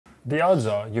The odds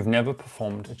are you've never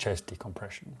performed a chest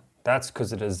decompression. That's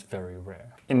because it is very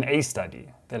rare. In a study,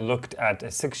 they looked at a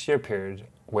 6-year period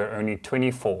where only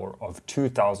 24 of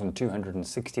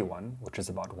 2,261, which is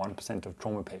about 1% of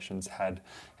trauma patients, had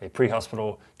a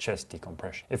pre-hospital chest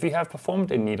decompression. If you have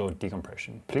performed a needle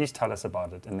decompression, please tell us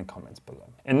about it in the comments below.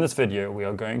 In this video, we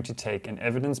are going to take an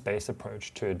evidence-based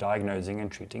approach to diagnosing and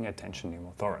treating a tension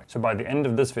pneumothorax. So by the end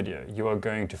of this video, you are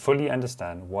going to fully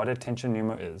understand what a tension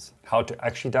pneumo is, how to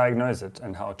actually diagnose it,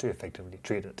 and how to effectively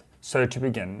treat it. So to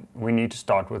begin, we need to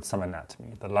start with some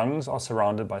anatomy. The lungs are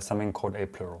surrounded by something called a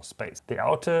pleural space. The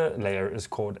outer layer is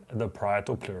called the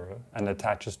parietal pleura and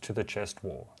attaches to the chest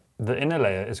wall. The inner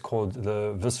layer is called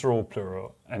the visceral pleura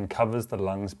and covers the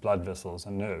lungs' blood vessels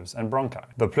and nerves and bronchi.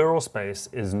 The pleural space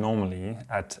is normally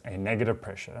at a negative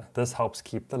pressure. This helps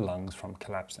keep the lungs from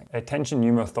collapsing. A tension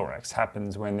pneumothorax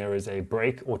happens when there is a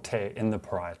break or tear in the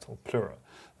parietal pleura.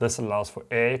 This allows for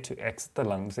air to exit the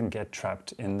lungs and get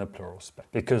trapped in the pleural space.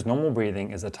 Because normal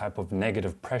breathing is a type of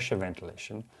negative pressure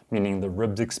ventilation, meaning the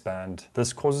ribs expand,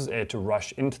 this causes air to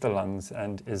rush into the lungs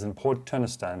and is important to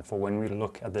understand for when we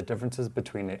look at the differences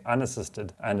between an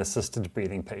unassisted and assisted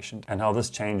breathing patient and how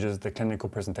this changes the clinical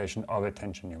presentation of a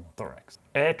tension pneumothorax.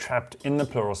 Air trapped in the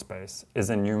pleural space is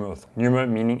a pneumo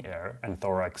meaning air and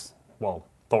thorax, well,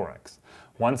 thorax.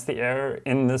 Once the air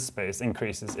in this space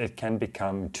increases, it can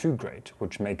become too great,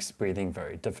 which makes breathing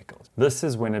very difficult. This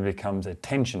is when it becomes a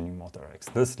tension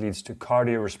pneumothorax. This leads to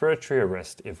cardiorespiratory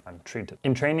arrest if untreated.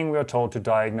 In training, we are told to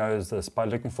diagnose this by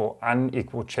looking for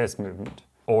unequal chest movement,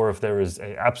 or if there is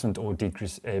an absent or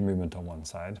decreased air movement on one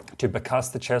side, to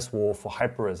percuss the chest wall for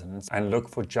hyperresonance and look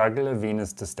for jugular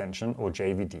venous distension, or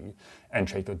JVD, and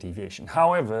tracheal deviation.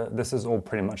 However, this is all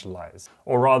pretty much lies,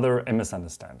 or rather a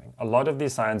misunderstanding. A lot of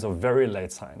these signs are very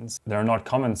late signs. They're not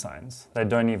common signs, they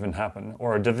don't even happen,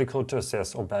 or are difficult to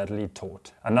assess or badly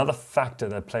taught. Another factor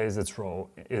that plays its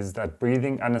role is that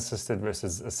breathing unassisted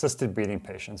versus assisted breathing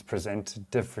patients present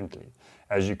differently,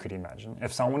 as you could imagine.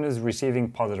 If someone is receiving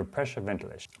positive pressure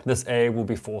ventilation, this air will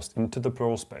be forced into the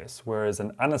pleural space, whereas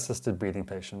an unassisted breathing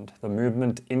patient, the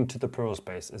movement into the pleural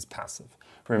space is passive.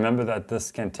 Remember that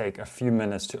this can take a few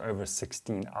minutes to over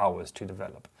 16 hours to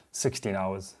develop. 16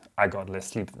 hours, I got less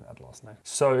sleep than that last night.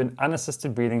 So in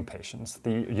unassisted breathing patients,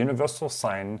 the universal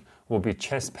sign will be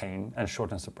chest pain and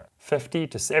shortness of breath. 50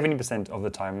 to 70% of the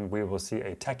time we will see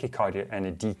a tachycardia and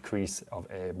a decrease of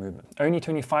air movement. Only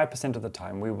 25% of the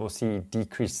time we will see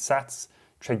decreased SATs,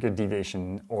 tracheal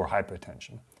deviation, or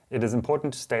hypertension. It is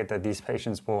important to state that these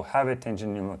patients will have a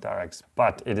tension pneumothorax,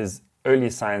 but it is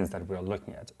early signs that we're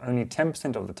looking at. Only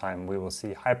 10% of the time we will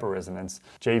see hyperresonance,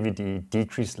 JVD,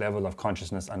 decreased level of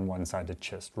consciousness, and one-sided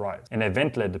chest rise. In a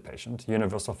ventilated patient,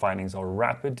 universal findings are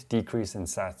rapid decrease in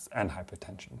SATs and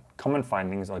hypertension. Common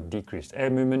findings are decreased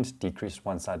air movement, decreased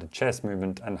one-sided chest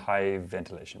movement, and high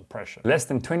ventilation pressure. Less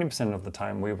than 20% of the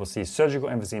time we will see surgical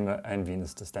emphysema and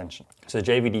venous distension. So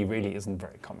JVD really isn't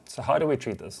very common. So how do we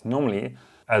treat this? Normally,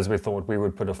 as we thought, we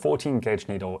would put a 14-gauge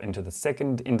needle into the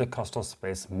second intercostal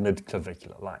space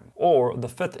mid-clavicular line, or the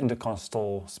fifth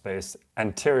intercostal space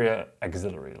anterior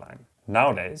axillary line.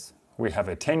 Nowadays, we have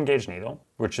a 10-gauge needle,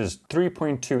 which is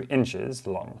 3.2 inches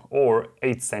long, or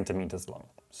 8 centimeters long,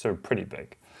 so pretty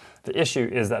big. The issue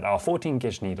is that our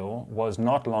 14-gauge needle was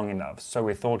not long enough, so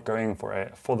we thought going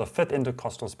for the fifth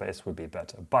intercostal space would be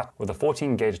better. But with a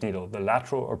 14-gauge needle, the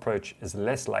lateral approach is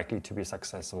less likely to be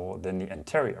successful than the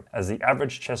anterior, as the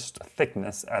average chest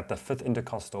thickness at the fifth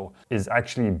intercostal is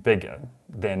actually bigger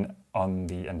than on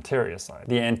the anterior side.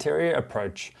 The anterior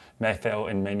approach may fail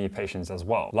in many patients as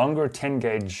well. Longer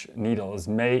 10-gauge needles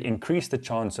may increase the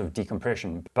chance of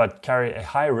decompression, but carry a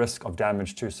high risk of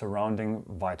damage to surrounding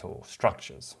vital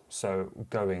structures. So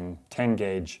going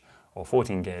 10-gauge or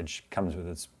 14-gauge comes with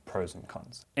its pros and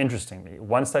cons. Interestingly,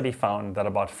 one study found that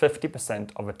about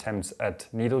 50% of attempts at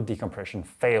needle decompression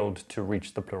failed to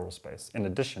reach the pleural space. In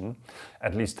addition,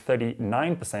 at least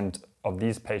 39% of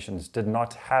these patients did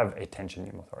not have a tension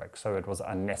pneumothorax, so it was an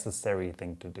unnecessary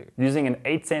thing to do. Using an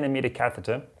 8 centimeter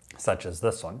catheter, such as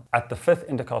this one, at the fifth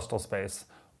intercostal space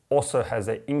also has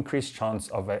an increased chance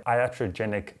of an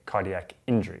iatrogenic cardiac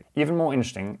injury. Even more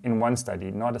interesting, in one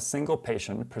study, not a single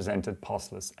patient presented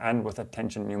pulseless and with a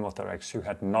tension pneumothorax who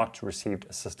had not received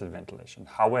assisted ventilation.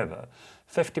 However,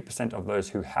 50% of those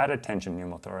who had a tension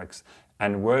pneumothorax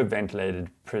and were ventilated,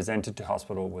 presented to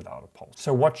hospital without a pulse.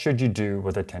 So what should you do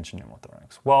with a tension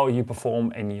pneumothorax? Well, you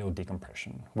perform a needle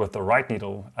decompression with the right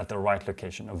needle at the right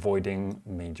location, avoiding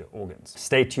major organs.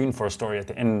 Stay tuned for a story at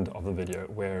the end of the video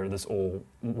where this all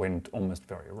went almost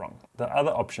very wrong. The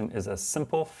other option is a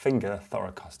simple finger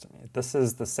thoracostomy. This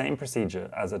is the same procedure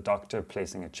as a doctor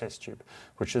placing a chest tube,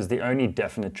 which is the only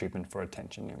definite treatment for a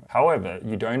tension pneumo. However,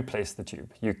 you don't place the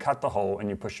tube. You cut the hole and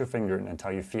you push your finger in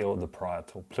until you feel the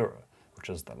parietal pleura, which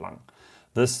is the lung.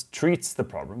 This treats the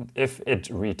problem if it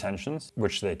retensions,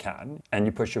 which they can, and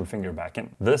you push your finger back in.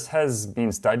 This has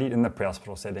been studied in the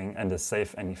pre-hospital setting and is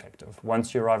safe and effective.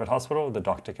 Once you arrive at hospital, the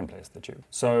doctor can place the tube.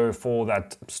 So for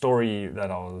that story that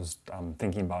I was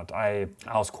thinking about, I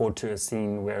was called to a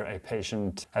scene where a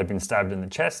patient had been stabbed in the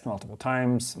chest multiple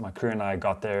times. My crew and I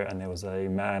got there and there was a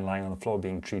man lying on the floor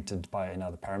being treated by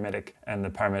another paramedic, and the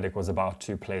paramedic was about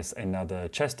to place another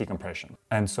chest decompression.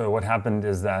 And so what happened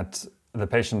is that the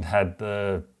patient had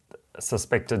the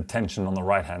suspected tension on the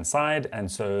right-hand side, and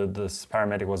so this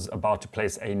paramedic was about to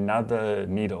place another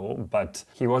needle, but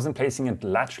he wasn't placing it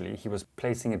laterally, he was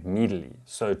placing it medially,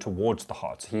 so towards the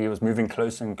heart. So he was moving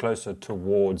closer and closer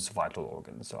towards vital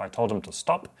organs. So I told him to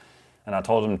stop, and I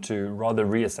told him to rather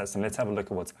reassess and let's have a look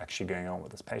at what's actually going on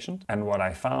with this patient. And what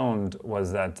I found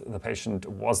was that the patient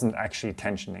wasn't actually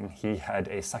tensioning. He had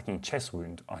a sucking chest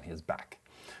wound on his back,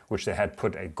 which they had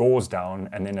put a gauze down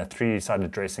and then a 3-sided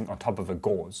dressing on top of a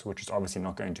gauze, which is obviously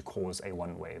not going to cause a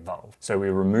one-way valve. So we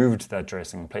removed that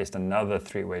dressing, placed another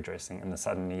 3-way dressing, and then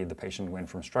suddenly the patient went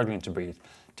from struggling to breathe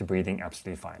to breathing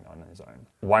absolutely fine on his own.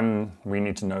 One, we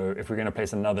need to know if we're going to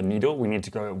place another needle, we need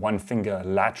to go 1 finger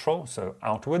lateral, so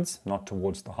outwards, not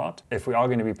towards the heart. If we are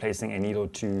going to be placing a needle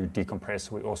to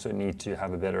decompress, we also need to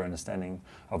have a better understanding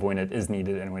of when it is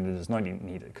needed and when it is not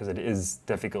needed, because it is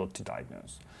difficult to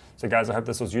diagnose. So guys, I hope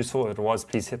this was useful. If it was,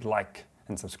 please hit like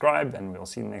and subscribe, and we'll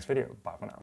see you in the next video. Bye for now.